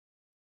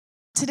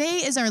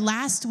Today is our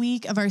last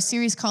week of our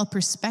series called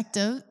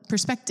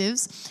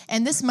Perspectives.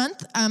 And this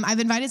month, I've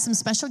invited some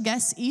special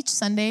guests each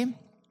Sunday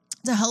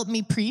to help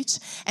me preach.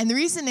 And the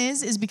reason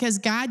is because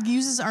God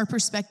uses our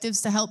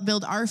perspectives to help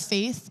build our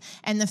faith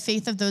and the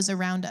faith of those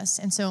around us.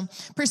 And so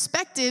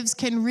perspectives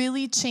can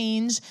really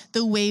change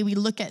the way we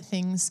look at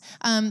things.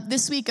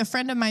 This week, a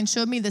friend of mine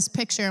showed me this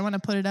picture. I want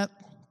to put it up.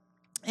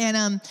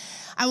 And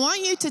I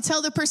want you to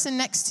tell the person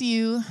next to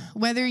you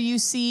whether you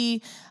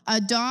see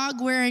a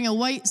dog wearing a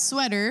white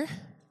sweater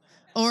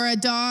or a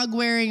dog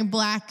wearing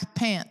black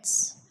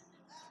pants.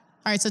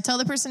 All right, so tell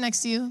the person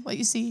next to you what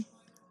you see.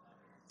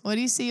 What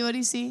do you see? What do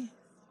you see?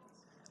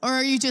 Or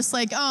are you just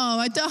like,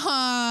 oh, a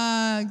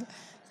dog,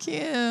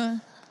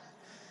 cute?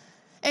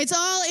 It's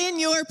all in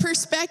your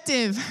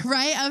perspective,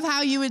 right, of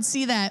how you would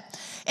see that.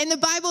 In the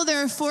Bible,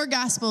 there are 4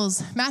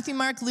 Gospels, Matthew,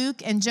 Mark,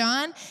 Luke, and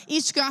John.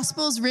 Each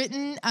Gospel is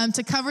written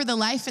to cover the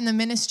life and the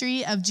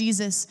ministry of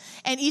Jesus.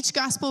 And each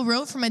Gospel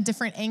wrote from a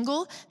different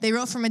angle. They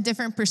wrote from a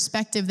different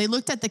perspective. They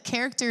looked at the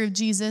character of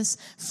Jesus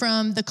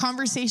from the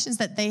conversations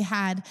that they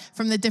had,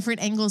 from the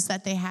different angles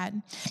that they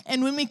had.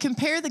 And when we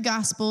compare the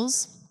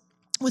Gospels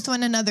with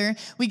one another,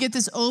 we get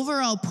this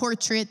overall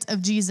portrait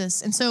of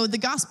Jesus. And so the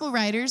Gospel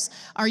writers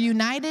are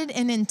united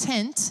in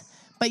intent,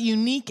 but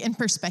unique in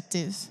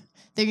perspective.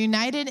 They're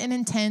united in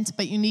intent,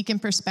 but unique in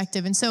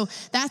perspective. And so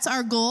that's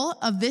our goal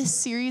of this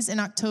series in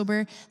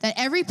October, that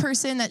every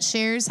person that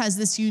shares has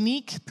this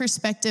unique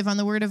perspective on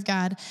the Word of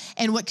God.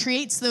 And what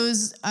creates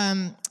those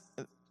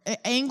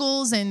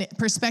angles and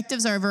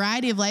perspectives are a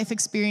variety of life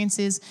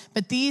experiences,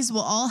 but these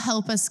will all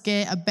help us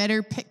get a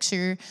better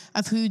picture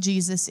of who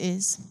Jesus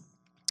is.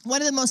 One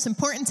of the most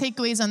important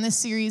takeaways on this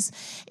series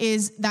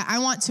is that I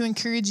want to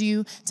encourage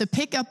you to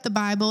pick up the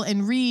Bible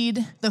and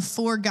read the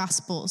 4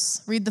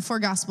 Gospels. Read the 4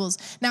 Gospels.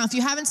 Now, if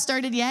you haven't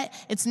started yet,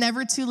 it's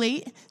never too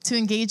late to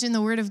engage in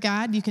the Word of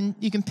God. You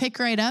can pick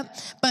right up.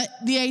 But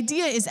the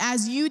idea is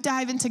as you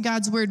dive into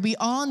God's Word, we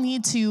all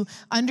need to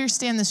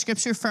understand the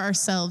Scripture for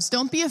ourselves.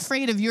 Don't be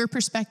afraid of your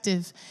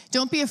perspective.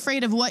 Don't be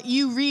afraid of what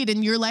you read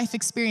in your life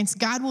experience.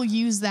 God will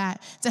use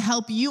that to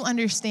help you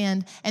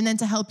understand and then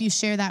to help you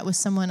share that with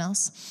someone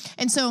else.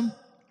 And so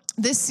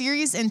this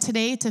series, and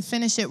today to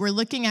finish it, we're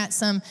looking at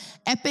some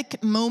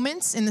epic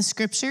moments in the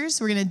scriptures.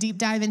 We're going to deep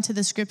dive into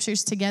the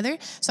scriptures together.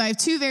 So I have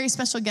 2 very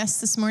special guests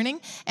this morning,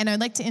 and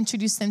I'd like to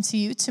introduce them to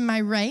you. To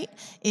my right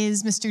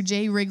is Mr.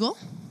 Jay Riggle.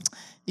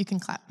 You can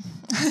clap.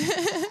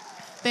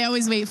 They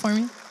always wait for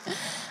me.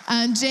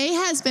 Jay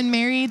has been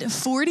married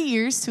 40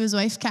 years to his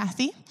wife,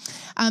 Kathy.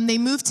 They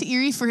moved to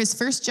Erie for his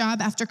first job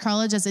after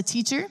college as a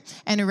teacher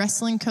and a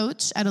wrestling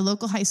coach at a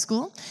local high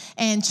school,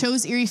 and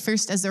chose Erie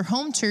First as their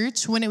home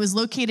church when it was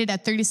located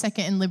at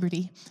 32nd and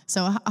Liberty,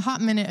 so a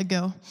hot minute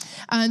ago.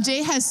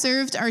 Jay has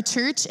served our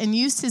church and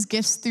used his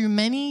gifts through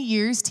many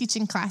years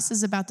teaching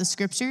classes about the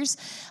scriptures.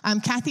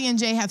 Kathy and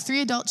Jay have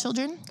 3 adult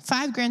children,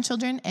 5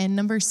 grandchildren, and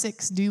number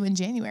 6 due in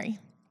January.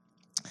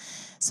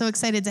 So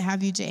excited to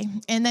have you, Jay.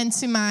 And then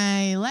to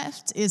my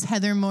left is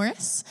Heather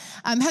Morris.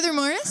 Heather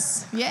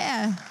Morris,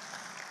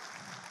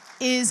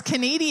 is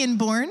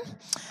Canadian-born.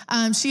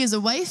 She is a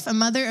wife, a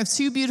mother of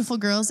 2 beautiful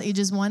girls,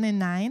 ages 1 and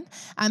 9.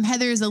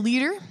 Heather is a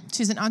leader.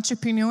 She's an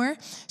entrepreneur.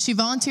 She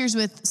volunteers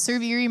with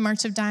Serve Erie,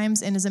 March of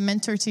Dimes, and is a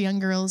mentor to young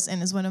girls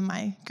and is one of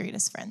my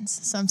greatest friends.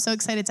 So I'm so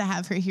excited to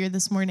have her here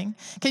this morning.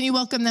 Can you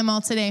welcome them all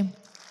today?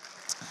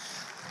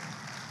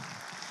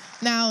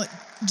 Now,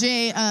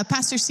 Jay,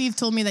 Pastor Steve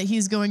told me that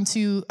he's going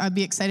to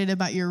be excited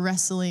about your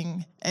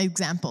wrestling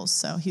examples.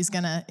 So he's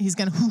gonna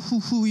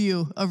hoo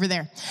you over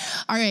there.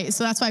 All right,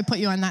 so that's why I put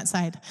you on that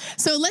side.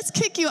 So let's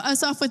kick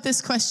us off with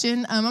this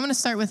question. I'm going to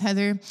start with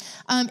Heather.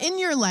 In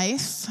your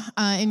life,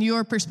 in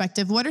your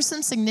perspective, what are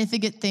some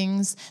significant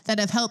things that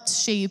have helped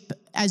shape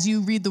as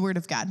you read the Word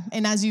of God?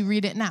 And as you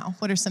read it now,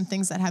 what are some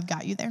things that have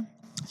got you there?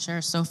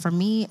 Sure. So for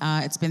me,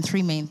 it's been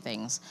 3 main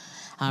things: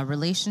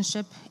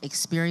 relationship,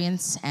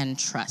 experience, and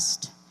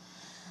trust.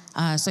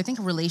 So I think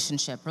a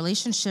relationship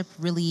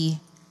really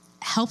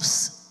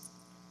helps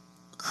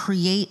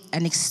create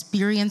an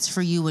experience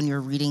for you when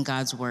you're reading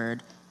God's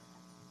Word,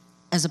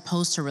 as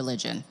opposed to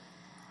religion.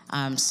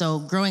 So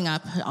growing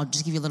up, I'll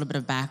just give you a little bit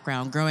of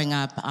background. Growing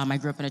up, I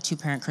grew up in a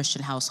 2-parent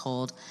Christian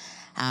household.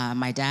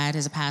 My dad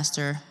is a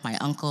pastor, my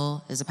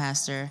uncle is a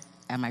pastor,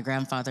 and my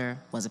grandfather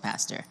was a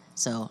pastor.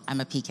 So I'm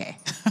a PK.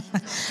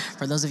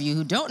 For those of you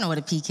who don't know what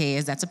a PK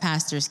is, that's a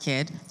pastor's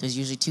kid. There's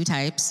usually 2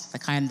 types, the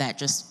kind that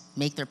just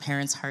make their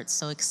parents' hearts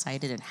so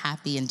excited and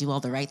happy and do all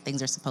the right things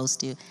they're supposed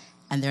to,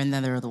 and then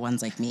there are the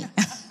ones like me.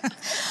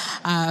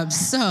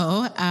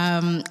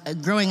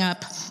 Growing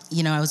up,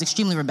 I was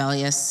extremely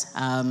rebellious.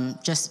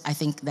 I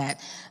think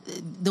that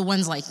the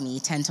ones like me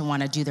tend to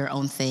want to do their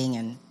own thing,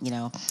 and,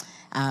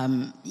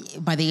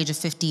 by the age of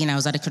 15, I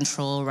was out of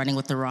control, running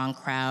with the wrong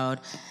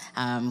crowd,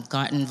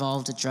 got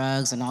involved with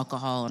drugs and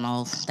alcohol and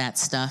all that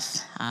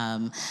stuff.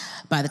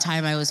 By the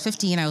time I was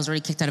 15, I was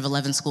already kicked out of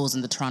 11 schools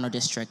in the Toronto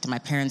district, and my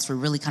parents were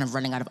really kind of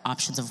running out of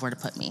options of where to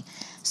put me.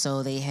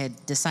 So they had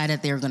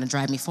decided they were going to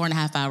drive me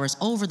 4.5 hours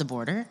over the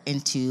border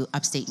into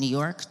upstate New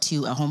York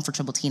to a home for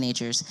troubled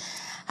teenagers.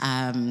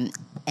 And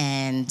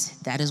And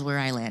that is where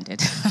I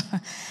landed.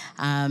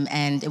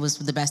 And it was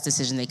the best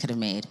decision they could have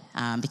made,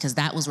 because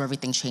that was where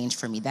everything changed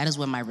for me. That is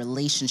when my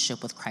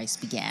relationship with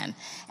Christ began.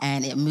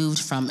 And it moved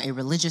from a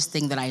religious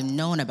thing that I've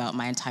known about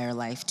my entire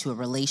life to a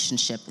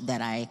relationship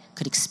that I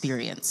could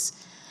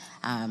experience.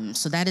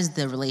 So that is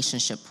the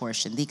relationship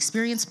portion. The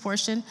experience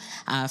portion,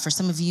 for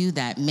some of you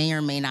that may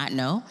or may not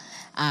know,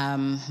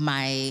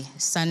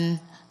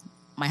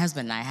 my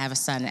husband and I have a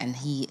son, and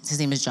his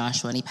name is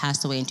Joshua, and he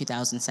passed away in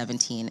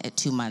 2017 at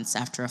 2 months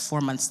after a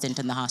 4-month stint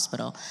in the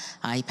hospital.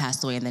 He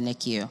passed away in the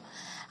NICU.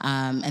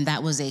 And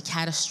that was a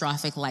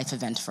catastrophic life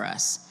event for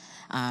us.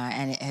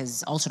 And it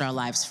has altered our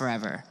lives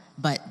forever.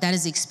 But that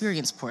is the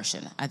experience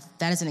portion.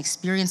 That is an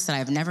experience that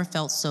I've never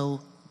felt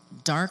so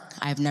dark.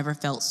 I've never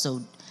felt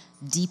so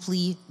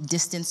deeply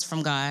distanced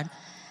from God.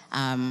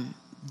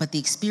 But the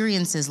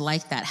experiences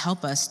like that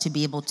help us to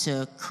be able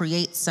to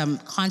create some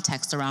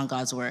context around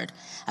God's word.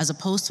 As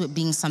opposed to it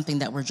being something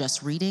that we're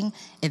just reading,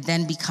 it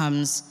then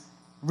becomes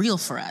real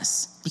for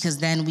us, because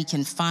then we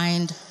can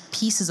find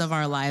pieces of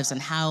our lives and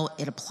how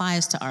it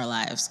applies to our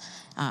lives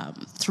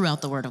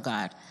throughout the word of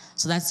God.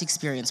 So that's the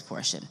experience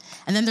portion.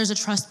 And then there's a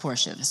trust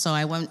portion. So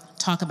I won't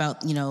talk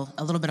about,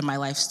 a little bit of my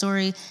life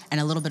story and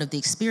a little bit of the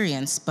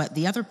experience, but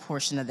the other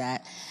portion of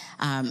that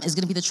is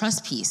going to be the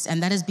trust piece.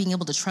 And that is being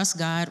able to trust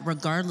God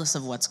regardless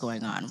of what's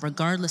going on,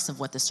 regardless of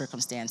what the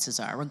circumstances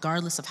are,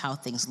 regardless of how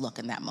things look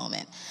in that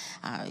moment.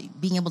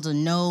 Being able to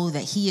know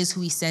that he is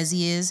who he says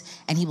he is,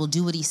 and he will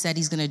do what he said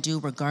he's going to do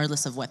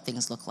regardless of what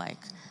things look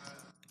like.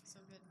 So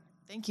good.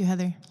 Thank you,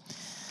 Heather.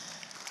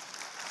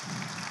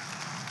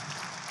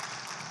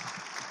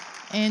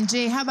 And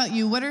Jay, how about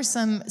you? What are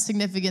some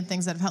significant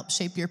things that have helped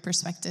shape your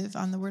perspective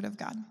on the Word of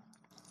God?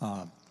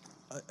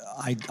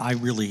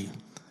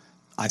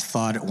 I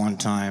thought at one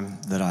time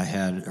that I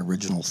had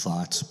original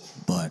thoughts,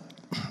 but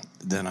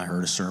then I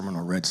heard a sermon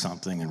or read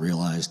something and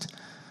realized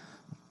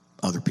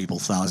other people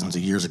thousands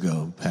of years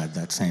ago had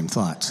that same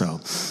thought. So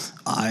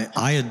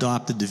I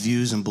adopted the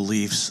views and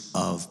beliefs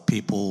of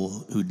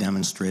people who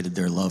demonstrated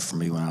their love for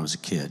me when I was a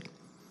kid.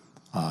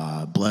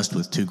 Blessed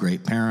with 2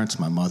 great parents.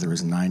 My mother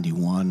is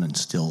 91 and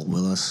still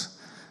with us.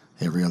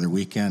 Every other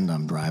weekend,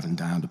 I'm driving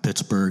down to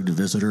Pittsburgh to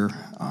visit her.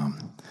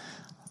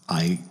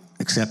 I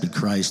accepted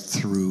Christ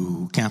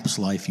through Campus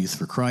Life Youth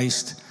for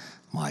Christ.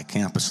 My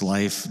Campus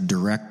Life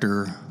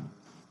director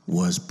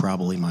was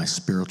probably my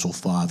spiritual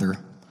father.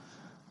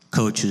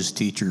 Coaches,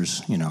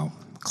 teachers,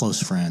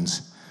 close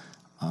friends.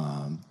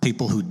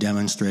 People who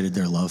demonstrated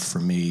their love for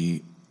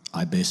me,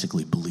 I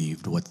basically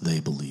believed what they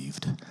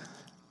believed.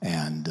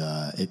 And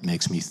it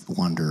makes me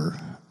wonder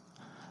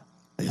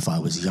if I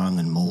was young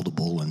and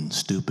moldable and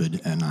stupid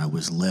and I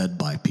was led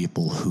by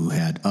people who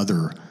had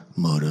other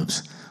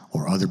motives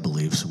or other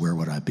beliefs, where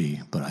would I be?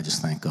 But I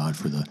just thank God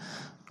for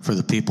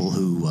the people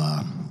who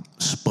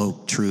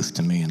spoke truth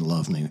to me and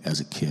loved me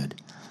as a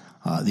kid.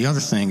 The other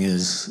thing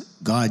is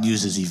God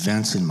uses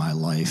events in my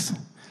life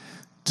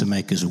to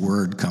make his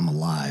word come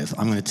alive.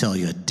 I'm going to tell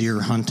you a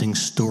deer hunting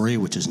story,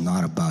 which is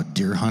not about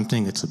deer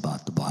hunting, it's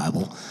about the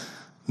Bible.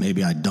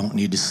 Maybe I don't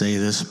need to say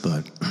this,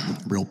 but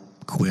real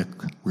quick,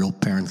 real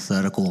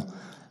parenthetical.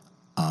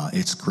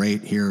 It's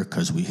great here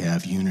because we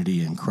have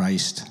unity in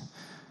Christ.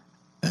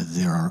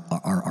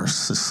 Our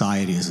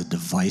society is a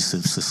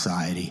divisive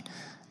society,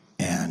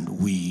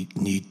 and we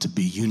need to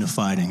be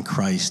unified in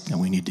Christ, and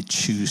we need to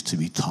choose to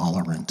be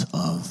tolerant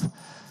of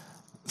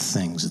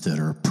things that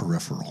are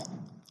peripheral.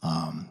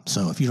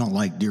 So if you don't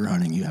like deer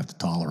hunting, you have to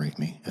tolerate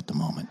me at the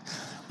moment.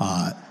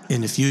 In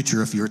the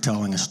future, if you're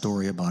telling a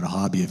story about a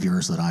hobby of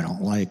yours that I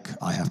don't like,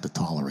 I have to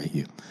tolerate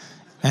you.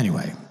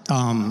 Anyway,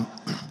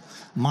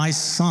 my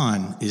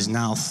son is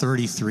now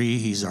 33.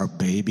 He's our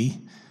baby.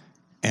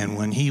 And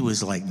when he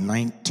was like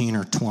 19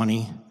 or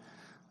 20,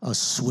 a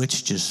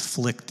switch just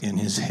flicked in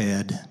his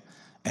head.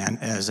 And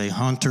as a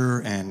hunter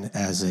and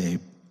as a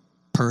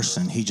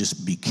person, he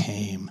just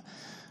became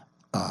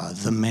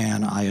the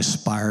man I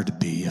aspire to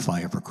be if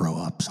I ever grow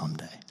up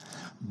someday.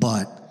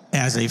 But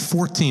as a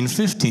 14,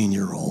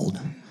 15-year-old,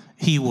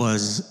 it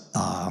was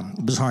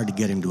hard to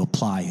get him to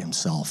apply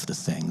himself to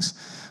things.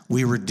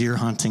 We were deer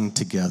hunting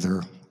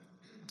together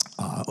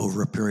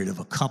over a period of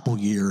a couple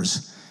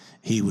years.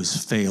 He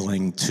was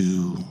failing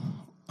to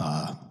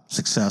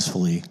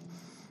successfully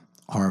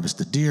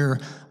harvest a deer.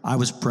 I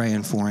was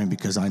praying for him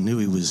because I knew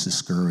he was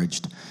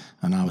discouraged,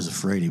 and I was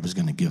afraid he was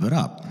going to give it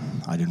up.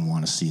 I didn't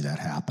want to see that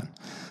happen.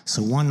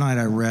 So one night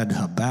I read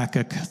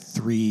Habakkuk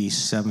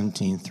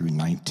 3:17 through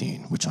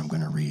 19, which I'm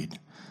going to read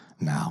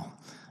now.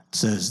 It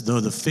says,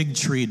 "Though the fig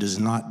tree does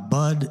not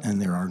bud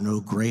and there are no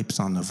grapes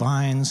on the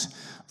vines,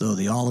 though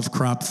the olive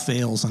crop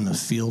fails and the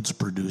fields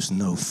produce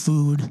no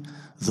food,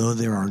 though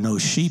there are no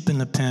sheep in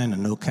the pen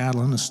and no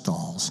cattle in the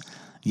stalls,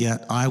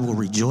 yet I will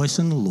rejoice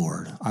in the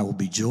Lord. I will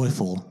be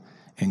joyful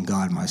in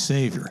God my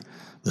Savior.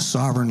 The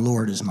sovereign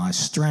Lord is my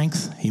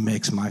strength. He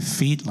makes my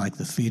feet like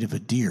the feet of a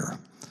deer.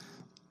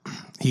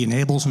 He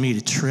enables me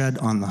to tread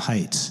on the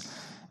heights."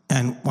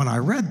 And when I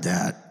read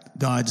that,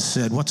 God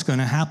said, what's going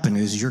to happen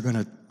is you're going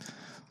to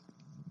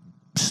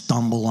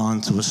stumble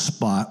onto a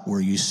spot where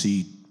you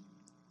see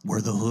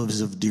where the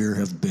hooves of deer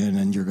have been,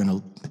 and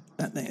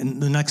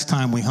and the next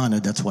time we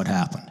hunted, that's what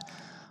happened.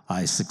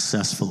 I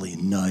successfully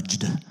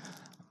nudged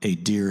a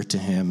deer to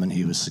him, and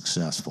he was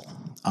successful.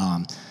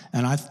 And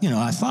I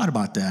thought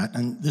about that,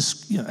 and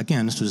this,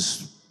 again, this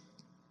was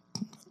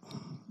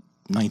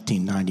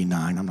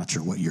 1999. I'm not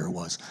sure what year it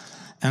was.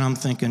 And I'm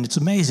thinking, it's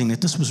amazing that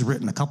this was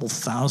written a couple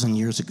thousand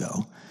years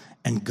ago,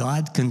 and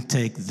God can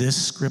take this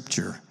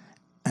scripture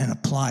and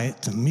apply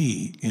it to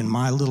me in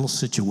my little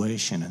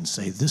situation and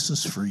say, this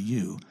is for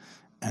you,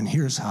 and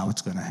here's how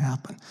it's going to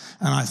happen.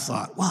 And I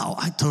thought, wow,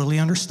 I totally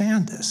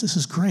understand this. This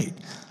is great.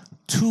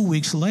 2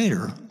 weeks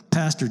later,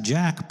 Pastor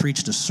Jack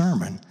preached a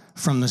sermon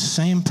from the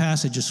same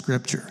passage of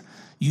scripture,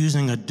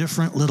 using a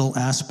different little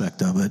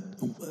aspect of it,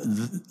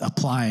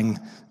 applying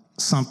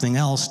something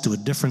else to a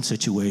different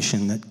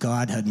situation that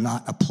God had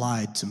not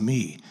applied to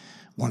me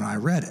when I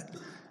read it.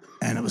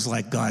 And it was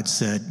like God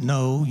said,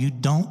 no, you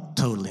don't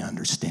totally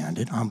understand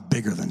it. I'm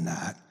bigger than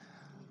that.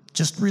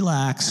 Just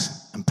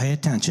relax and pay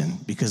attention,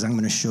 because I'm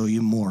going to show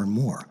you more and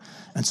more.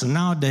 And so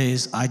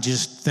nowadays, I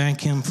just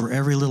thank him for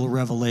every little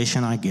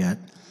revelation I get,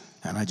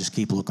 and I just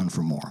keep looking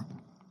for more.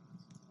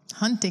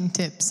 Hunting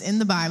tips in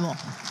the Bible.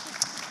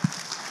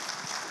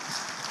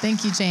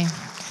 Thank you, Jay.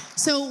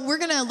 So we're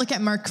going to look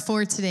at Mark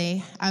 4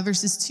 today,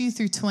 verses 2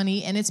 through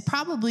 20, and it's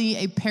probably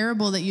a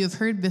parable that you have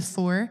heard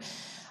before.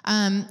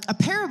 A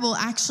parable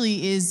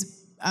actually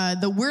is,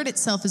 the word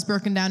itself is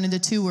broken down into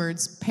two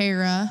words,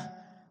 para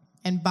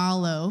and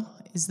balo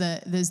is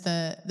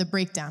the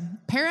breakdown.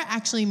 Para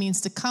actually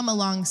means to come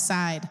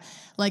alongside,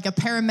 like a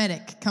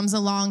paramedic comes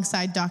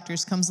alongside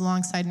doctors, comes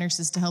alongside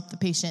nurses to help the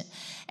patient.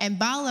 And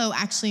balo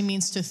actually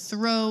means to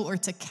throw or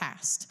to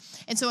cast.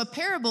 And so a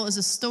parable is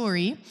a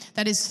story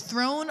that is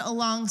thrown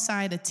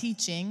alongside a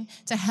teaching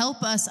to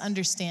help us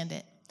understand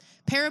it.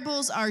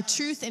 Parables are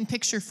truth in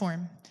picture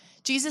form.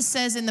 Jesus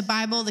says in the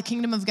Bible, the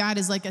kingdom of God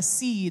is like a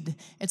seed.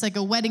 It's like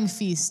a wedding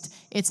feast.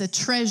 It's a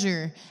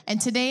treasure. And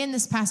today in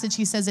this passage,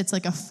 he says it's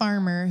like a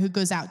farmer who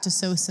goes out to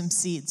sow some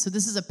seeds. So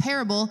this is a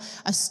parable,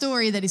 a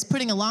story that he's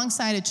putting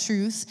alongside a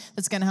truth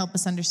that's going to help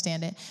us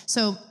understand it.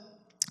 So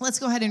let's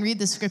go ahead and read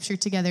the scripture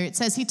together. It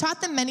says, he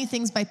taught them many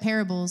things by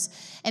parables,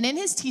 and in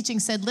his teaching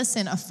said,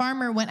 listen, a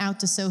farmer went out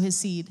to sow his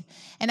seed.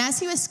 And as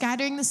he was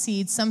scattering the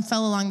seed, some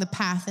fell along the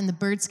path, and the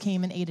birds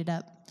came and ate it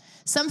up.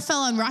 Some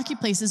fell on rocky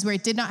places where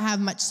it did not have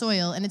much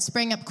soil, and it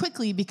sprang up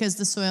quickly because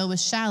the soil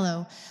was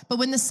shallow. But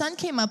when the sun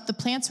came up, the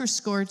plants were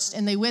scorched,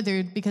 and they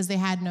withered because they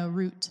had no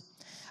root.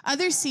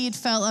 Other seed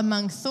fell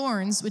among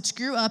thorns, which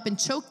grew up and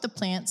choked the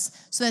plants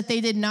so that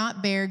they did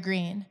not bear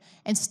grain.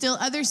 And still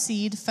other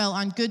seed fell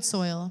on good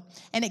soil,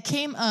 and it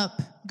came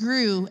up,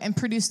 grew, and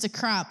produced a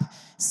crop,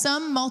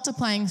 some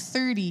multiplying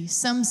 30,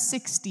 some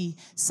 60,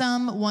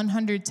 some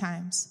 100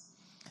 times.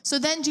 So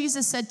then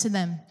Jesus said to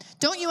them,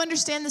 don't you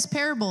understand this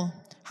parable?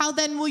 How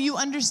then will you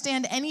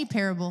understand any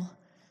parable?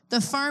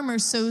 The farmer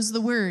sows the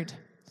word.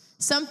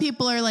 Some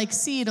people are like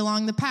seed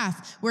along the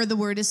path where the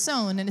word is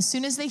sown, and as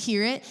soon as they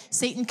hear it,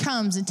 Satan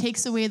comes and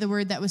takes away the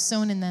word that was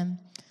sown in them.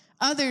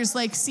 Others,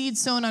 like seed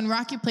sown on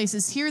rocky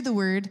places, hear the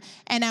word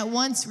and at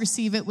once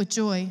receive it with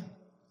joy.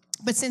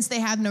 But since they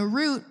have no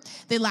root,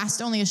 they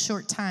last only a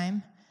short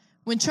time.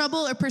 When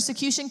trouble or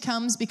persecution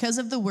comes because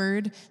of the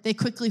word, they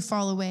quickly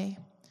fall away.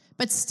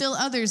 But still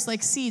others,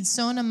 like seeds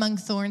sown among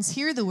thorns,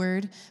 hear the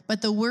word,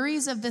 but the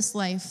worries of this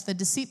life, the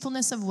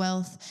deceitfulness of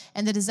wealth,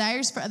 and the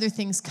desires for other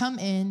things come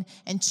in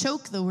and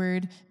choke the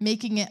word,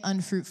 making it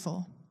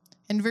unfruitful.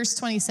 And verse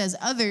 20 says,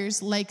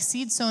 others, like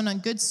seed sown on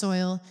good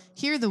soil,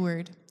 hear the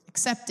word,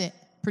 accept it,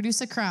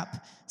 produce a crop,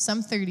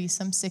 some 30,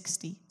 some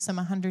 60, some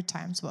 100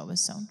 times what was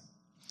sown.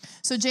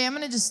 So Jay, I'm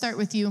going to just start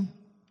with you.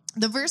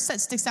 The verse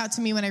that sticks out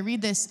to me when I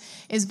read this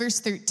is verse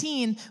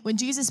 13, when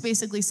Jesus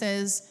basically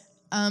says,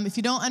 if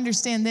you don't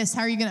understand this,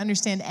 how are you going to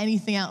understand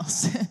anything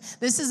else?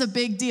 This is a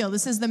big deal.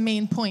 This is the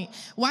main point.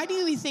 Why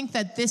do we think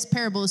that this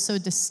parable is so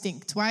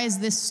distinct? Why is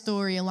this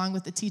story, along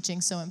with the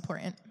teaching, so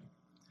important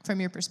from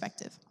your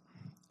perspective?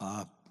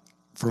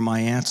 For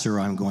my answer,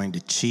 I'm going to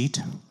cheat.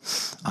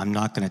 I'm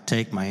not going to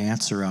take my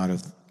answer out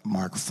of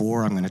Mark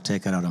 4. I'm going to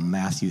take it out of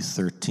Matthew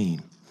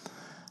 13.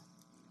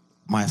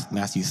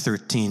 Matthew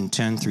 13,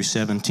 10 through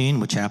 17,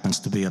 which happens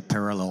to be a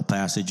parallel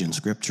passage in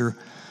Scripture.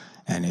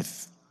 And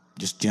if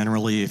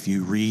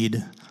you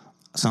read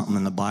something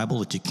in the Bible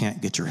that you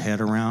can't get your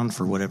head around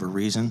for whatever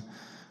reason,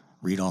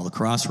 read all the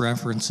cross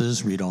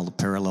references, read all the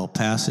parallel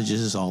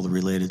passages, all the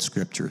related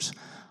scriptures.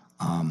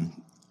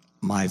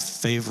 My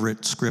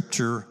favorite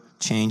scripture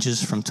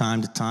changes from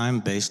time to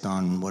time based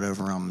on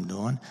whatever I'm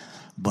doing.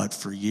 But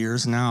for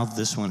years now,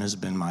 this one has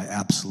been my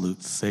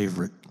absolute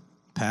favorite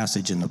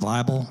passage in the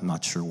Bible. I'm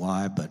not sure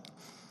why, but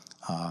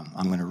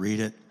I'm going to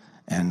read it.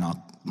 And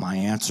my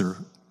answer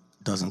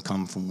doesn't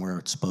come from where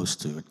it's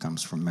supposed to. It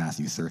comes from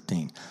Matthew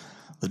 13.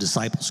 The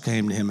disciples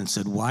came to him and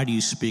said, why do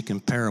you speak in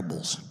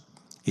parables?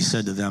 He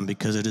said to them,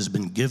 because it has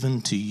been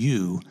given to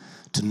you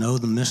to know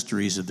the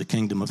mysteries of the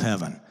kingdom of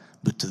heaven,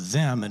 but to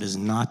them it has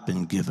not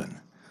been given.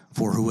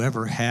 For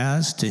whoever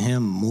has, to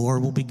him more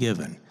will be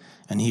given,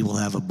 and he will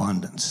have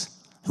abundance.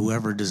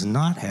 Whoever does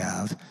not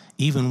have,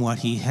 even what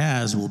he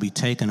has will be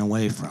taken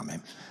away from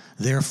him.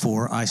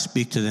 Therefore I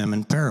speak to them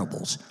in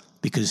parables,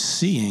 because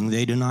seeing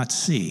they do not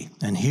see,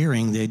 and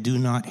hearing they do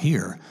not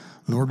hear,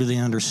 nor do they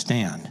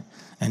understand.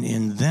 And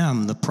in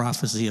them the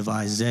prophecy of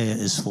Isaiah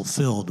is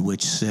fulfilled,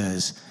 which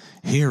says,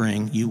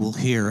 hearing you will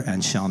hear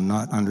and shall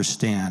not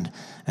understand,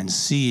 and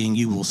seeing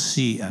you will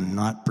see and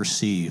not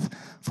perceive.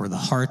 For the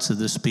hearts of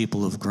this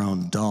people have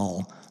grown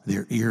dull,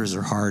 their ears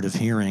are hard of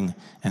hearing,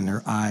 and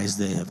their eyes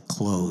they have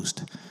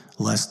closed,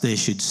 lest they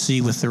should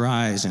see with their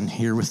eyes and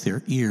hear with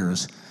their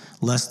ears,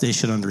 lest they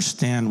should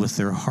understand with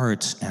their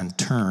hearts and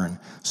turn,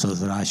 so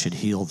that I should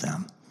heal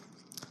them.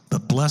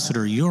 But blessed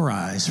are your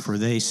eyes, for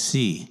they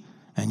see,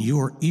 and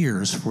your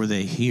ears, for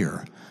they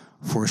hear.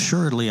 For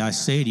assuredly I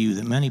say to you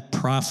that many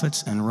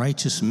prophets and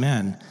righteous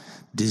men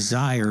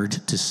desired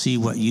to see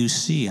what you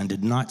see and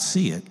did not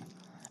see it,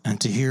 and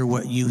to hear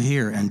what you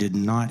hear and did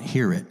not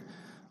hear it.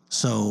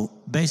 So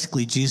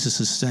basically Jesus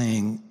is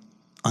saying,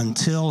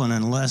 until and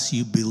unless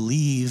you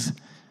believe,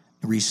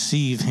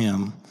 receive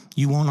him,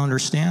 you won't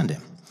understand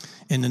him.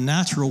 In the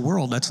natural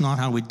world, that's not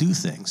how we do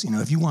things.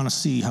 If you want to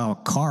see how a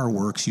car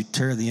works, you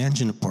tear the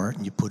engine apart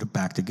and you put it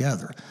back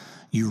together.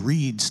 You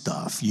read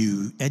stuff,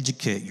 you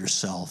educate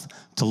yourself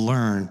to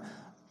learn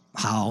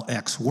how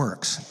X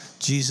works.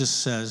 Jesus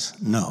says,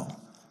 no,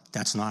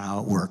 that's not how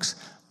it works.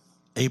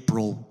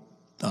 April,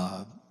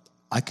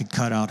 I could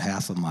cut out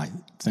half of my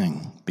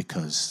thing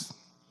because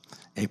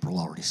April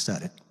already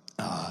said it.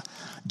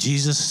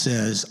 Jesus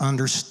says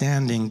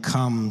understanding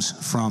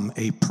comes from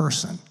a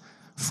person,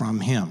 from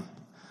him.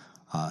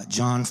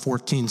 John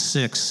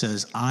 14:6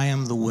 says, I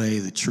am the way,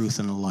 the truth,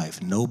 and the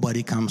life.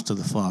 Nobody comes to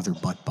the Father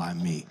but by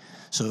me.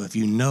 So if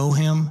you know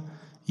him,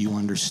 you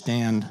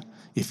understand.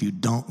 If you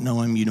don't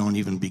know him, you don't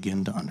even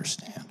begin to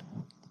understand.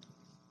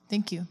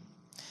 Thank you.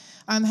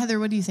 Heather,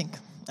 what do you think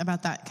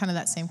about that, kind of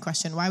that same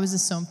question? Why was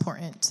this so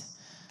important?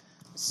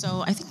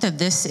 So I think that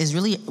this is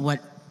really what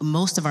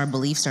most of our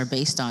beliefs are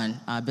based on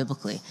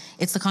biblically.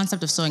 It's the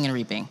concept of sowing and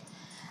reaping.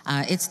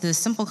 It's the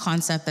simple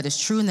concept that is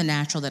true in the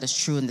natural, that is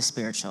true in the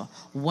spiritual.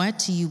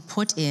 What you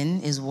put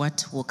in is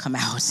what will come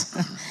out.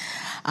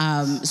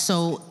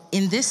 So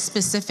in this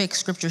specific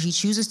scripture, he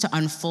chooses to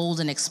unfold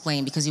and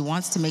explain because he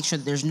wants to make sure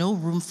that there's no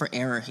room for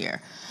error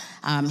here.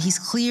 He's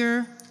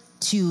clear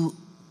to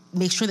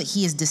make sure that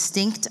he is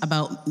distinct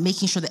about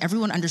making sure that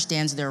everyone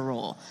understands their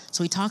role.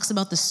 So he talks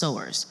about the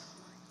sowers,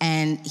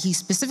 and he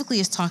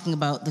specifically is talking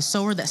about the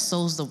sower that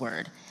sows the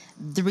word.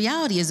 The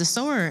reality is the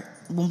sower,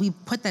 when we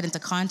put that into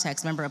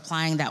context, remember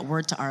applying that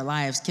word to our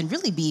lives, can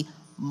really be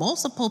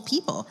multiple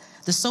people.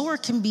 The sower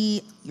can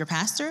be your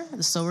pastor,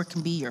 the sower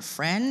can be your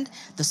friend,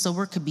 the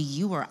sower could be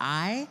you or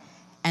I,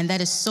 and that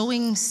is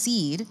sowing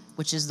seed,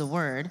 which is the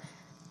word,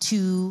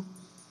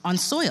 on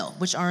soil,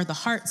 which are the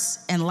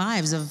hearts and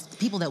lives of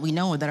people that we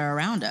know that are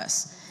around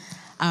us.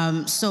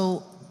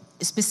 So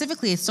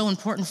specifically, it's so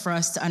important for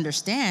us to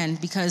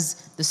understand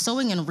because the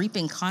sowing and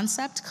reaping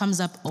concept comes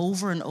up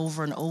over and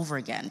over and over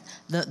again.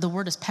 The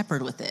word is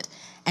peppered with it.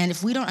 And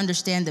if we don't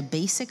understand the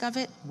basic of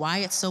it, why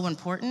it's so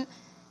important,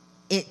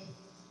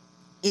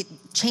 it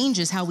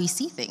changes how we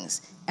see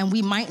things. And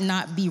we might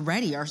not be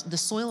ready, or the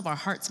soil of our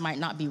hearts might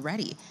not be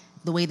ready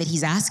the way that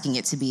he's asking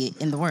it to be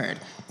in the word.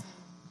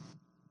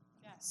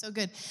 So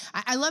good.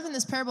 I love in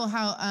this parable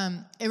how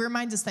it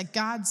reminds us that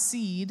God's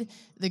seed,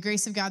 the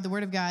grace of God, the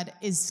word of God,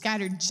 is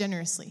scattered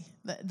generously.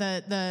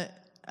 The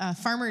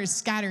farmer is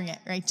scattering it,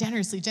 right?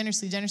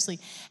 Generously.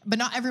 But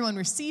not everyone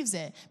receives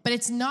it. But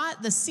it's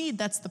not the seed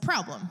that's the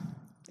problem.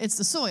 It's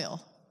the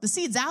soil. The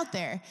seed's out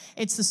there.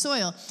 It's the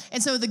soil.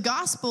 And so the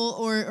gospel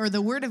or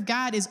the word of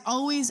God is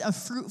always a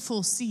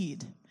fruitful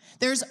seed.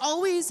 There's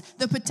always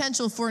the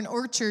potential for an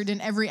orchard in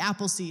every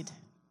apple seed,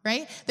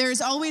 right? There's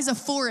always a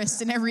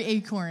forest in every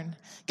acorn.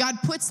 God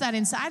puts that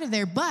inside of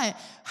there, but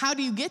how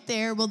do you get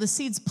there? Well, the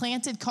seed's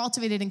planted,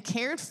 cultivated, and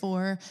cared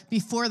for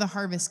before the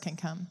harvest can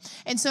come.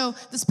 And so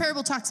this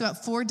parable talks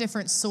about 4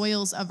 different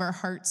soils of our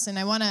hearts, and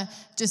I want to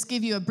just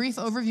give you a brief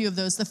overview of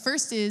those. The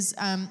first is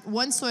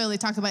one soil they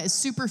talk about is a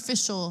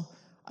superficial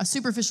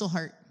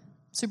heart,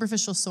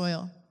 superficial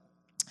soil.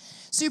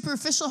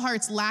 Superficial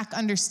hearts lack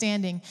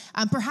understanding.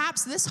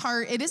 Perhaps this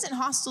heart, it isn't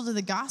hostile to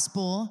the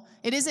gospel.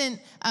 It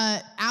isn't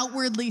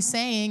outwardly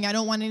saying, I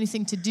don't want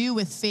anything to do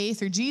with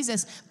faith or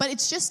Jesus, but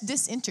it's just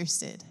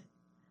disinterested.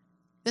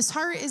 This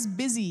heart is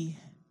busy.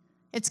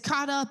 It's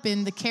caught up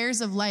in the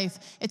cares of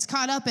life. It's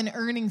caught up in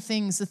earning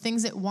things, the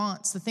things it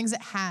wants, the things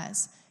it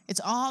has.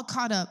 It's all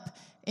caught up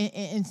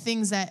in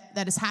things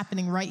that is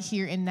happening right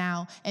here and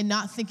now and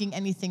not thinking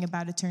anything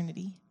about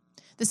eternity.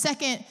 The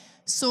second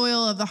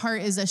soil of the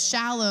heart is a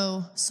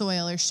shallow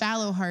soil or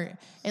shallow heart.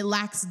 It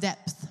lacks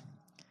depth.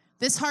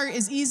 This heart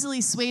is easily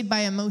swayed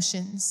by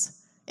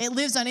emotions. It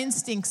lives on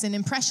instincts and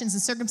impressions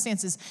and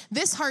circumstances.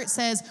 This heart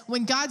says,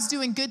 when God's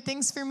doing good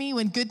things for me,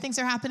 when good things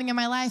are happening in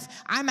my life,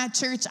 I'm at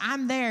church,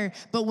 I'm there.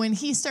 But when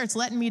he starts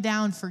letting me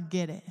down,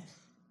 forget it.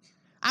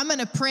 I'm going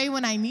to pray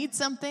when I need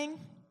something.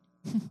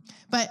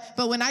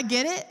 But when I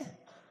get it,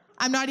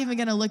 I'm not even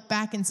going to look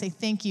back and say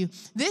thank you.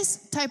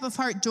 This type of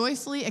heart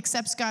joyfully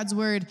accepts God's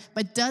word,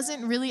 but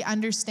doesn't really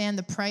understand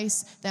the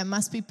price that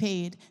must be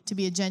paid to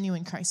be a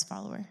genuine Christ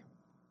follower.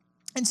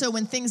 And so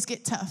when things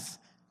get tough,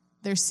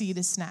 their seed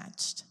is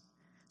snatched.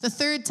 The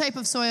third type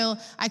of soil,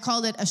 I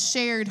called it a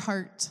shared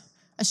heart.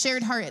 A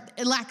shared heart,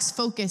 it lacks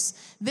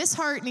focus. This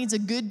heart needs a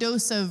good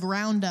dose of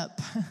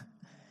Roundup.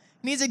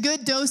 Needs a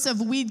good dose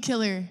of weed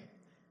killer.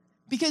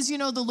 Because,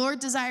 the Lord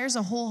desires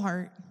a whole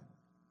heart.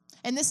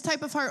 And this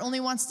type of heart only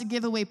wants to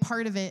give away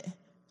part of it.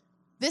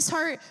 This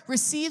heart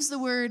receives the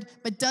word,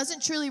 but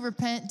doesn't truly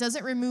repent,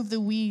 doesn't remove the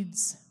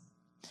weeds.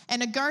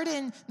 And a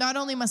garden not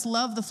only must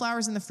love the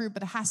flowers and the fruit,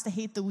 but it has to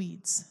hate the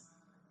weeds.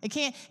 It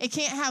can't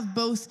have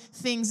both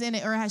things in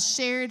it, or it has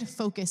shared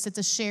focus. It's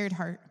a shared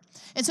heart.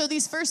 And so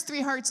these first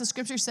three hearts, the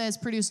scripture says,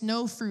 produce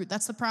no fruit.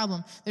 That's the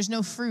problem. There's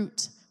no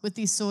fruit with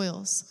these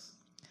soils.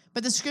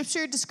 But the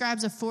scripture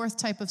describes a fourth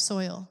type of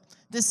soil.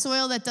 This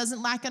soil that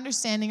doesn't lack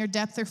understanding or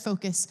depth or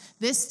focus.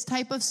 This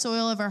type of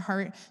soil of our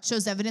heart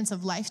shows evidence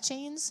of life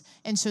change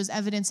and shows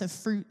evidence of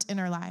fruit in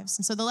our lives.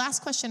 And so the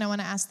last question I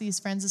want to ask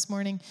these friends this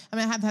morning, I'm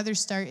going to have Heather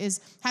start,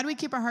 is how do we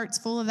keep our hearts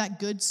full of that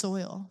good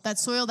soil? That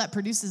soil that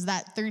produces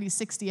that 30,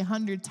 60,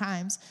 100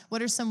 times.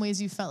 What are some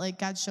ways you felt like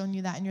God's shown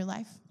you that in your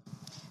life?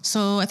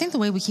 So I think the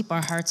way we keep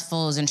our hearts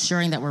full is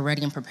ensuring that we're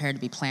ready and prepared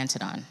to be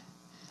planted on.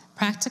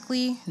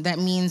 Practically, that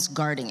means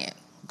guarding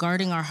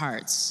our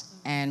hearts,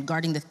 and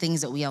guarding the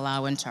things that we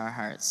allow into our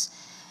hearts.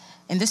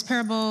 In this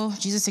parable,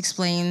 Jesus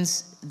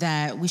explains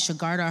that we should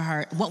guard our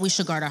heart, what we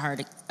should guard our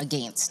heart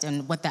against,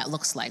 and what that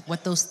looks like,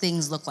 what those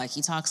things look like.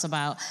 He talks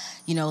about,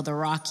 the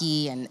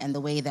rocky and the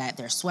way that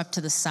they're swept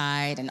to the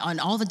side, and on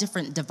all the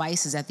different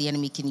devices that the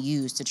enemy can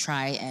use to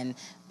try and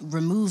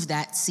remove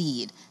that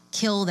seed,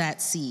 kill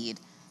that seed,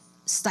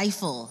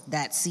 stifle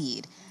that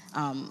seed.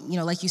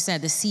 Like you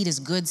said, the seed is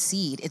good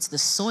seed. It's the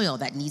soil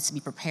that needs to be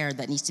prepared,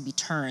 that needs to be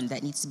turned,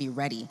 that needs to be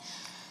ready.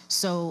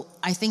 So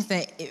I think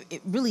that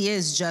it really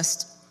is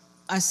just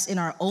us in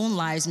our own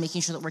lives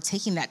making sure that we're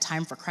taking that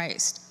time for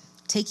Christ,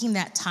 taking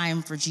that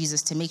time for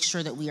Jesus, to make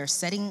sure that we are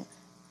setting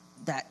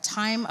that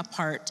time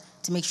apart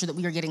to make sure that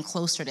we are getting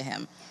closer to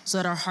him, so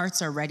that our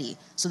hearts are ready,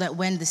 so that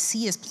when the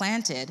seed is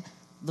planted,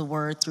 the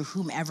word, through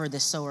whomever the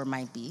sower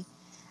might be,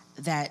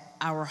 that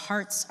our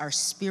hearts, our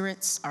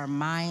spirits, our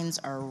minds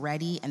are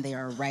ready and they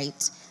are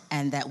right,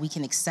 and that we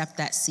can accept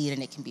that seed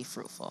and it can be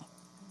fruitful.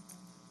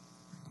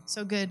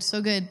 So good,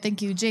 so good.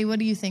 Thank you. Jay, what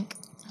do you think?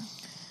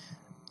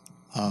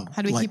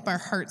 How do we keep our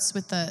hearts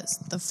with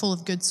the full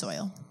of good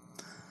soil?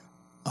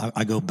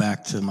 I go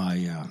back to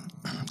my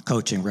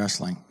coaching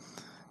wrestling.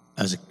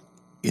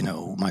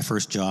 My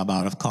first job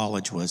out of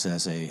college was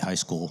as a high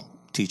school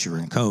teacher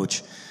and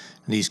coach.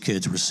 And these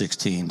kids were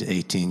 16 to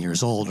 18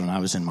 years old, and I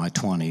was in my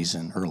 20s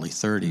and early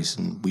 30s,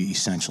 and we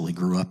essentially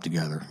grew up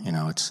together.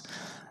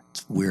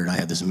 It's weird. I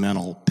have this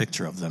mental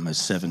picture of them as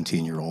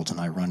 17-year-olds, and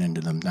I run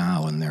into them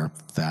now, and they're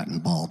fat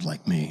and bald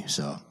like me.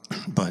 So,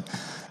 but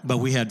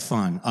we had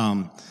fun.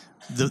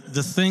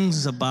 The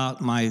things about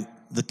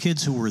the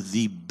kids who were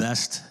the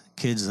best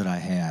kids that I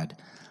had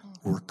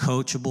were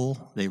coachable.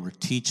 They were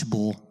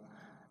teachable.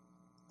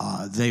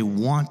 They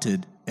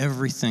wanted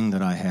everything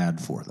that I had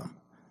for them.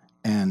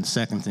 And the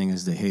second thing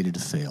is they hated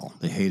to fail.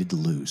 They hated to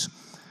lose.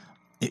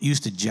 It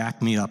used to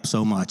jack me up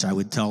so much. I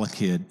would tell a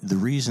kid, the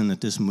reason that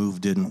this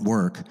move didn't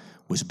work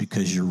was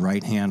because your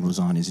right hand was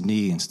on his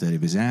knee instead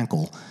of his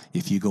ankle.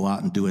 If you go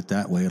out and do it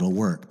that way, it'll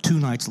work. 2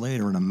 nights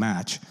later in a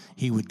match,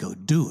 he would go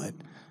do it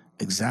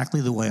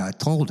exactly the way I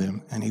told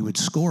him, and he would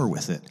score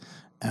with it.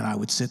 And I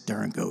would sit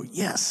there and go,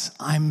 yes,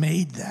 I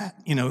made that.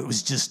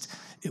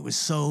 It was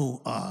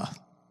so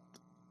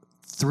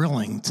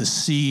thrilling to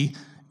see.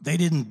 They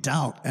didn't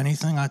doubt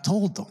anything I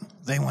told them.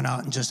 They went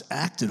out and just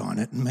acted on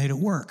it and made it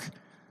work.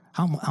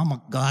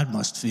 How God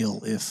must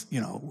feel if,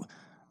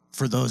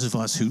 for those of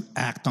us who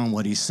act on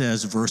what he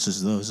says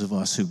versus those of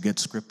us who get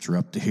scripture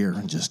up to here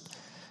and just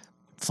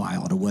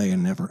file it away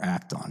and never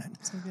act on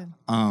it. So good.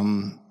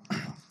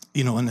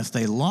 And if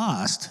they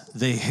lost,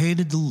 they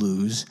hated to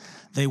lose.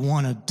 They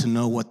wanted to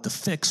know what the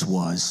fix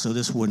was so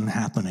this wouldn't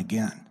happen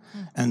again.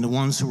 And the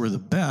ones who were the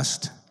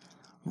best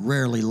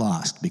rarely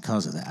lost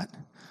because of that.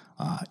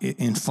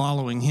 In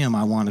following him,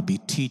 I want to be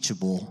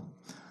teachable,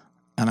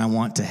 and I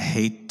want to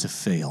hate to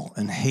fail.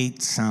 And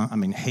hate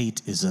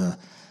is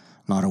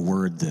not a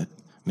word that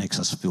makes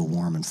us feel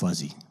warm and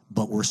fuzzy.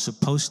 But we're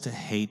supposed to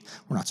hate.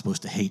 We're not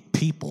supposed to hate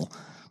people,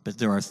 but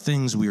there are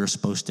things we are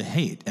supposed to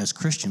hate. As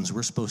Christians,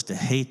 we're supposed to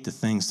hate the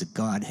things that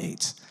God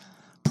hates.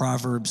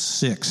 Proverbs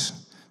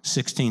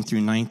 6:16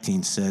 through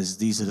 19 says,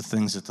 these are the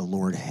things that the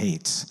Lord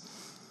hates: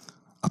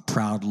 a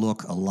proud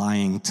look, a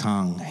lying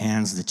tongue,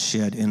 hands that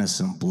shed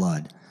innocent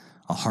blood,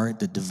 a heart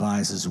that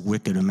devises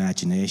wicked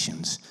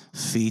imaginations,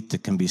 feet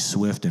that can be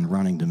swift in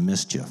running to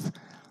mischief,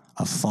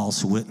 a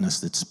false witness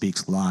that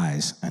speaks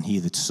lies, and he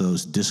that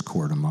sows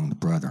discord among the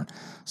brethren.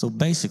 So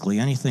basically,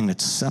 anything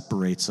that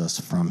separates us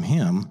from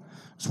him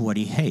is what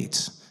he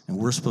hates, and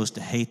we're supposed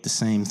to hate the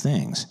same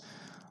things.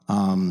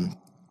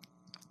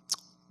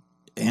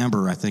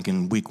 Amber, I think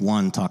in week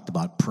 1, talked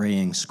about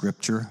praying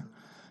scripture,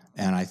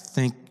 And I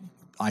think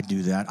I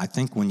do that. I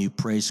think when you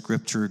pray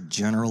Scripture,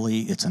 generally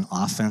it's an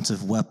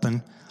offensive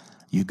weapon.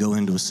 You go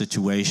into a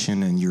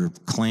situation and you're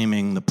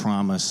claiming the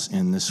promise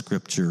in this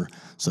Scripture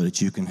so that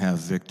you can have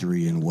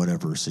victory in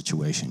whatever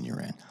situation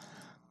you're in.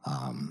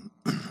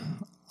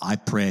 I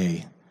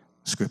pray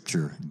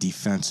Scripture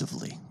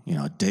defensively. You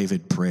know,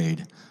 David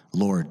prayed,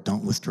 Lord,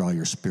 don't withdraw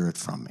your Spirit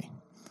from me.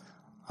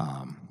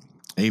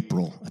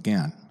 April,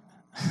 again,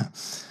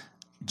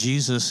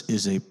 Jesus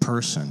is a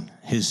person.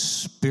 His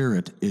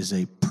Spirit is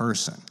a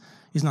person.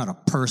 He's not a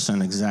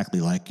person exactly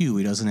like you.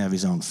 He doesn't have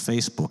his own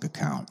Facebook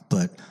account,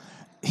 but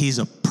he's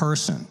a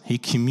person. He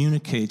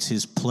communicates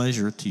his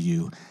pleasure to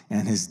you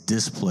and his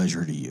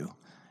displeasure to you.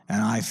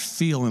 And I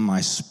feel in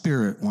my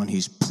spirit when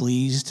he's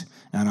pleased,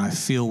 and I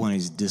feel when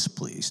he's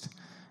displeased.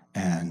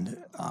 And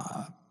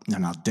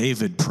now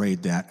David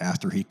prayed that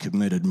after he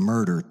committed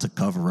murder to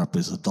cover up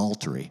his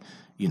adultery.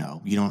 You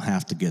know, you don't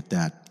have to get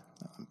that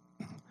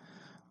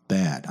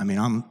bad. I mean,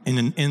 I'm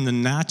in the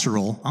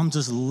natural, I'm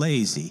just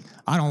lazy.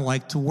 I don't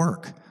like to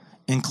work,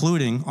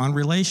 including on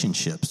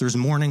relationships. There's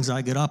mornings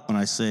I get up and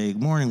I say,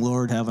 "Good morning,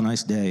 Lord, have a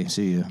nice day,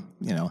 see you."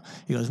 You know,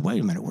 he goes,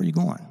 "Wait a minute, where are you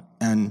going?"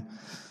 And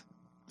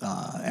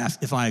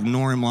if I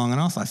ignore him long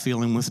enough, I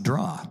feel him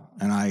withdraw,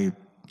 and I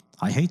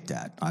hate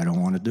that. I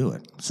don't want to do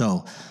it.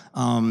 So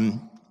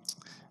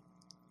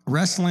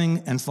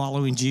wrestling and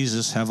following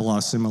Jesus have a lot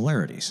of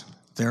similarities.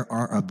 There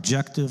are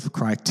objective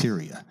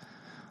criteria.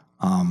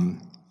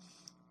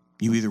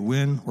 You either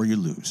win or you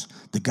lose.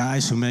 The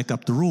guys who make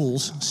up the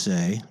rules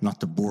say, not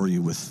to bore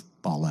you with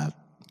all that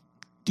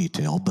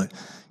detail, but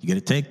you get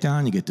a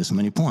takedown, you get this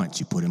many points.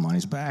 You put him on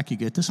his back, you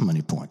get this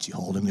many points. You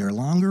hold him there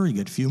longer, you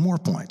get a few more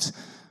points.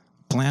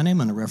 Plant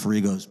him, and the referee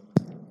goes,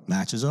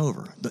 match is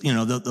over. You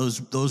know, those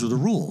are the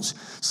rules.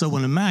 So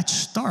when the match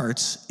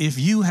starts, if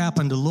you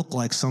happen to look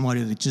like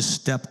somebody that just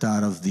stepped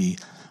out of the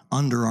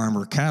Under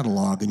Armour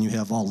catalog and you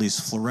have all these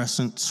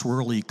fluorescent,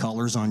 swirly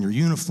colors on your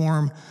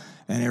uniform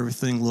and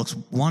everything looks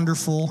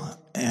wonderful,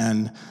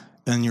 and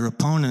your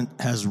opponent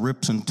has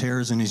rips and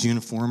tears in his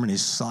uniform and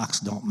his socks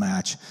don't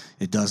match,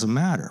 it doesn't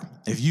matter.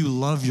 If you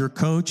love your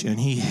coach and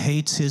he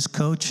hates his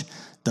coach,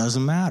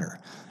 doesn't matter.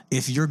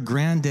 If your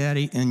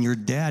granddaddy and your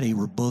daddy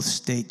were both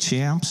state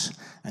champs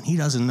and he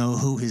doesn't know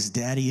who his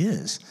daddy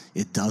is,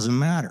 it doesn't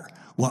matter.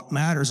 What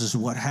matters is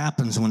what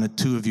happens when the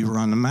two of you are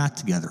on the mat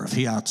together. If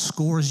he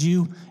outscores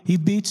you, he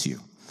beats you.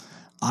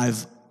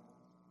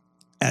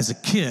 As a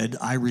kid,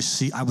 I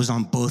was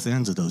on both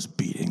ends of those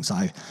beatings.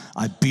 I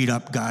beat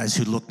up guys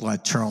who looked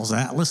like Charles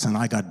Atlas, and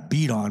I got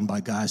beat on by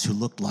guys who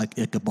looked like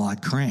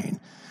Ichabod Crane.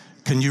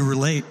 Can you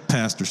relate,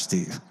 Pastor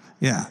Steve?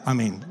 Yeah, I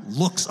mean,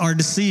 looks are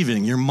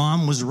deceiving. Your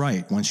mom was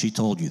right when she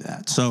told you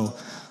that. So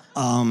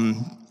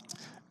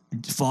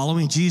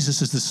following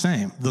Jesus is the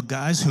same. The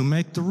guys who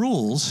make the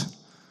rules,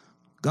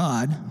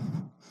 God,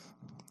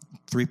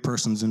 three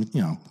persons, and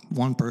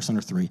one person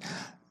or three,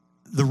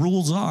 the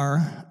rules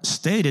are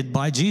stated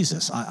by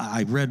Jesus.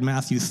 I read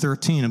Matthew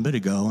 13 a bit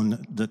ago,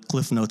 and the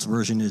Cliff Notes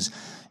version is,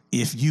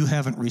 if you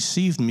haven't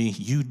received me,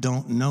 you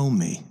don't know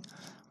me.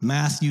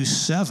 Matthew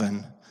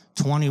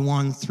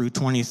 7:21 through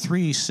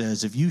 23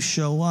 says, if you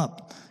show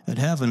up at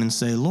heaven and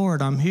say,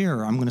 Lord, I'm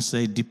here, I'm going to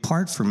say,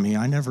 depart from me,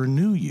 I never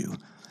knew you.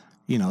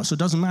 So it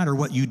doesn't matter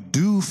what you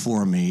do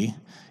for me,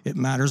 it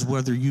matters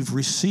whether you've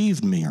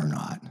received me or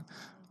not.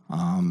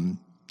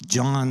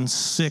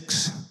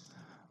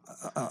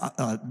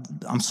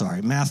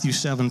 Matthew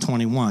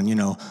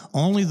 7:21,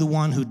 only the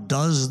one who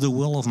does the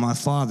will of my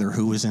Father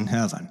who is in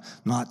heaven,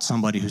 not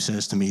somebody who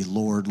says to me,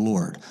 Lord,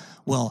 Lord.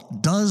 Well,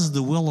 does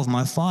the will of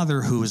my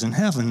Father who is in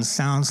heaven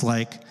sounds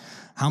like,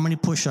 how many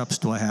push-ups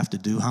do I have to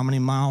do? How many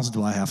miles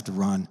do I have to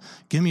run?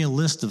 Give me a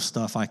list of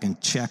stuff I can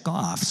check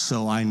off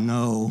so I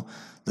know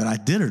that I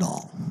did it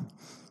all.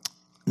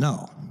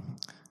 No.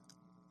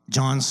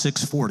 John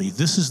 6:40,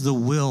 this is the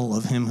will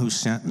of him who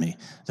sent me,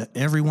 that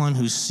everyone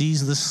who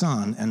sees the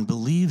Son and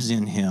believes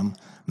in him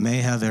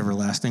may have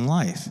everlasting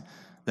life.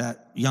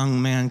 That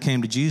young man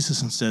came to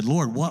Jesus and said,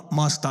 Lord, what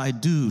must I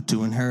do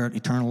to inherit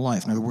eternal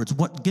life? In other words,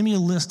 give me a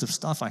list of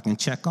stuff I can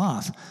check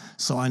off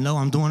so I know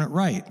I'm doing it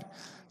right.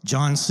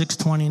 John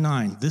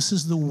 6:29, this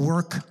is the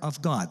work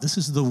of God. This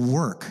is the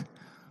work.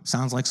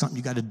 Sounds like something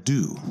you got to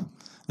do,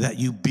 that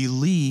you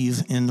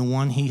believe in the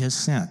one he has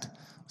sent.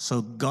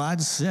 So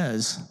God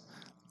says,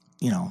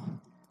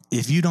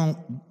 if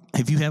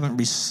you haven't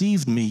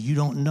received me, you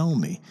don't know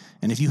me.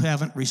 And if you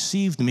haven't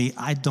received me,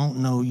 I don't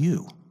know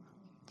you.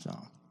 So.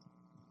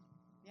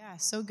 Yeah,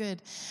 so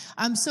good.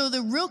 So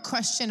the real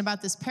question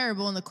about this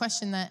parable, and the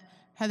question that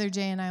Heather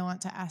J. and I want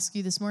to ask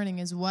you this morning,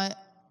 is what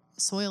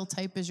soil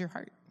type is your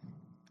heart?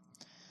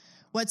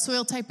 What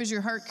soil type is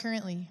your heart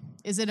currently?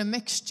 Is it a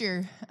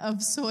mixture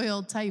of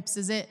soil types?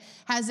 Has it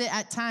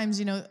at times,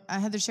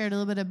 Heather shared a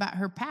little bit about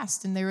her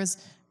past, and there was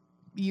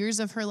years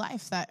of her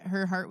life that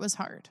her heart was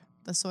hard.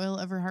 The soil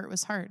of her heart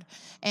was hard.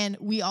 And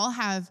we all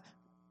have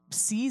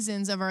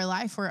seasons of our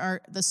life where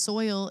the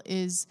soil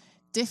is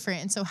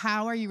different. And so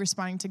how are you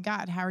responding to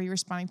God? How are you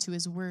responding to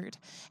his word?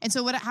 And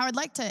so how I'd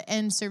like to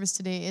end service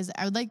today is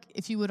I would like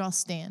if you would all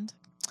stand.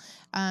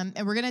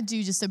 And we're going to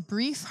do just a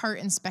brief heart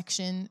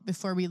inspection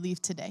before we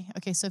leave today.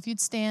 Okay, so if you'd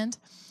stand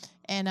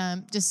and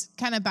just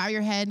kind of bow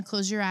your head,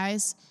 close your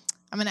eyes.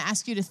 I'm going to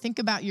ask you to think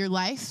about your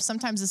life.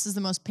 Sometimes this is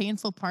the most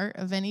painful part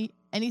of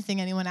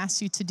anything anyone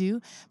asks you to do,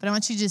 but I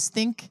want you to just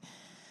think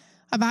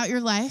about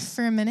your life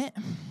for a minute.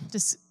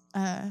 Just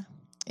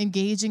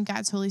engage in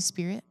God's Holy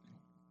Spirit.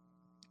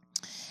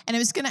 And I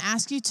was going to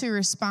ask you to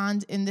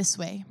respond in this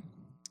way.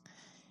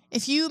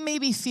 If you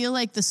maybe feel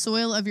like the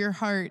soil of your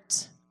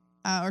heart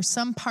or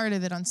some part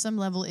of it on some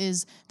level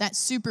is that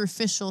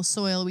superficial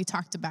soil we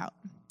talked about.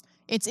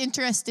 It's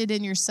interested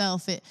in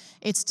yourself.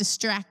 It's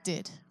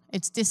distracted.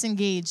 It's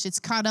disengaged.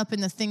 It's caught up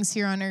in the things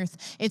here on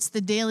earth. It's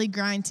the daily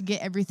grind to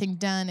get everything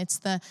done. It's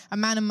the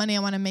amount of money I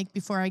want to make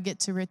before I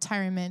get to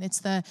retirement. It's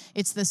the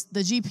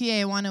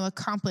GPA I want to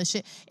accomplish.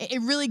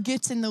 It really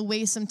gets in the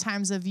way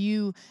sometimes of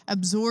you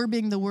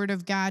absorbing the word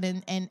of God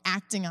and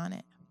acting on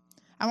it.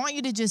 I want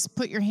you to just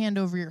put your hand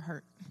over your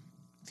heart.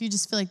 If you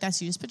just feel like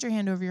that's you, just put your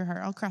hand over your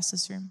heart all across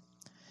this room.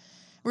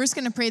 We're just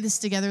going to pray this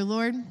together.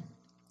 Lord,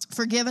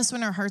 forgive us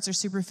when our hearts are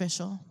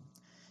superficial.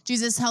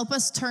 Jesus, help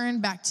us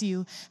turn back to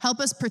you. Help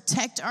us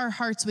protect our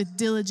hearts with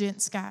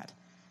diligence, God,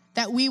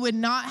 that we would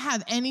not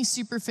have any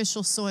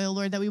superficial soil,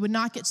 Lord, that we would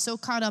not get so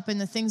caught up in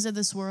the things of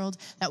this world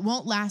that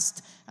won't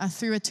last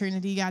through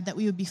eternity, God, that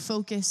we would be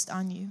focused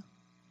on you.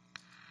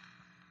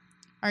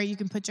 All right, you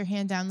can put your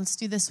hand down. Let's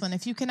do this one.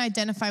 If you can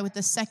identify with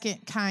the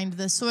second kind,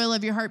 the soil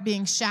of your heart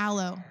being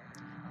shallow.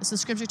 So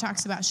Scripture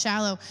talks about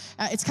shallow.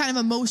 It's kind of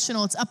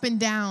emotional. It's up and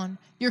down.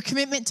 Your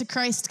commitment to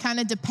Christ kind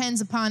of depends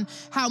upon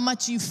how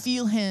much you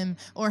feel him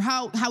or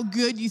how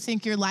good you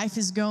think your life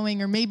is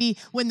going. Or maybe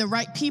when the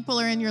right people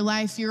are in your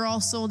life, you're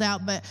all sold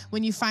out. But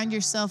when you find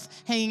yourself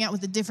hanging out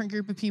with a different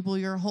group of people,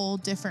 you're a whole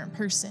different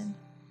person.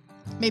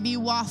 Maybe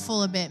you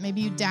waffle a bit. Maybe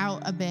you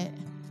doubt a bit.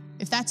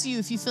 If that's you,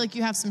 if you feel like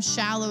you have some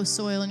shallow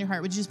soil in your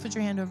heart, would you just put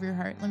your hand over your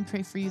heart? Let me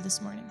pray for you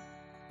this morning.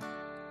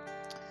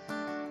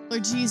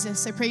 Lord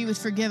Jesus, I pray you would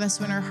forgive us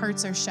when our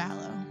hearts are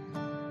shallow.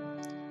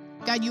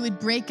 God, you would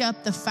break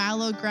up the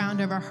fallow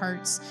ground of our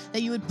hearts,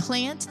 that you would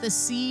plant the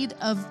seed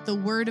of the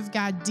word of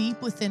God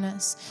deep within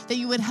us, that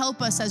you would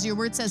help us, as your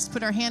word says, to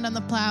put our hand on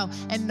the plow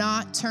and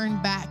not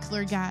turn back,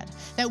 Lord God,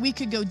 that we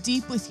could go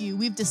deep with you.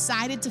 We've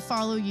decided to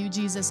follow you,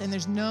 Jesus, and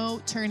there's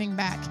no turning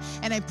back.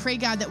 And I pray,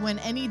 God, that when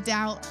any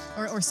doubt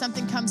or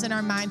something comes in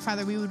our mind,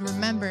 Father, we would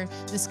remember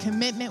this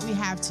commitment we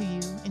have to you.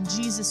 In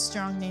Jesus'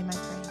 strong name I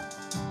pray.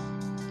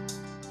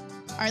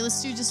 All right,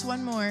 let's do just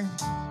one more.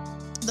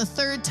 The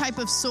third type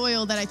of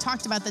soil that I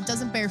talked about that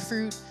doesn't bear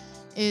fruit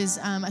is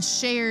a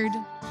shared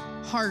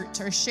heart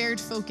or shared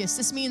focus.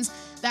 This means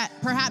that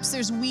perhaps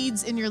there's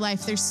weeds in your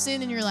life, there's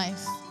sin in your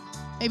life.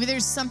 Maybe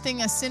there's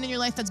a sin in your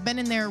life that's been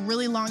in there a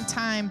really long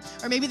time.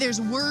 Or maybe there's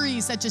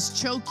worries that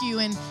just choke you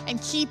and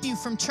keep you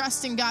from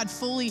trusting God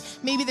fully.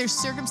 Maybe there's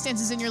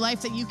circumstances in your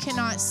life that you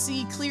cannot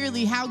see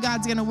clearly how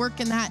God's going to work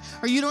in that,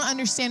 or you don't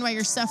understand why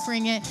you're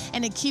suffering it,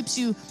 and it keeps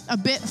you a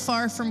bit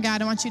far from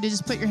God. I want you to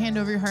just put your hand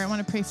over your heart. I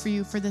want to pray for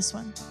you for this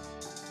one.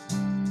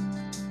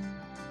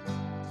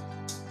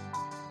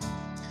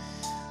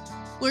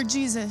 Lord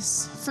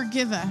Jesus,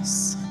 forgive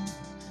us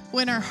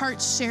when our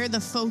hearts share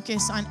the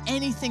focus on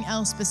anything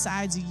else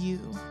besides you.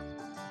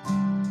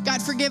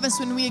 God, forgive us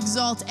when we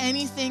exalt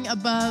anything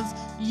above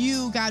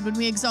you, God, when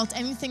we exalt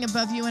anything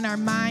above you in our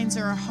minds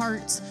or our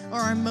hearts or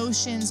our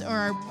emotions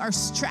or our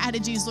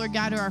strategies, Lord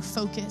God, or our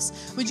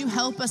focus. Would you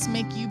help us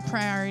make you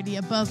priority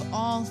above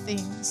all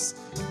things?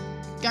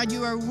 God,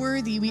 you are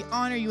worthy. We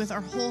honor you with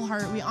our whole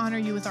heart. We honor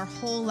you with our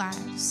whole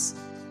lives.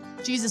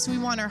 Jesus, we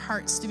want our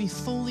hearts to be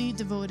fully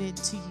devoted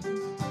to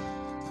you.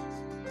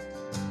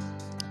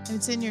 And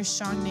it's in your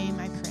strong name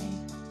I pray.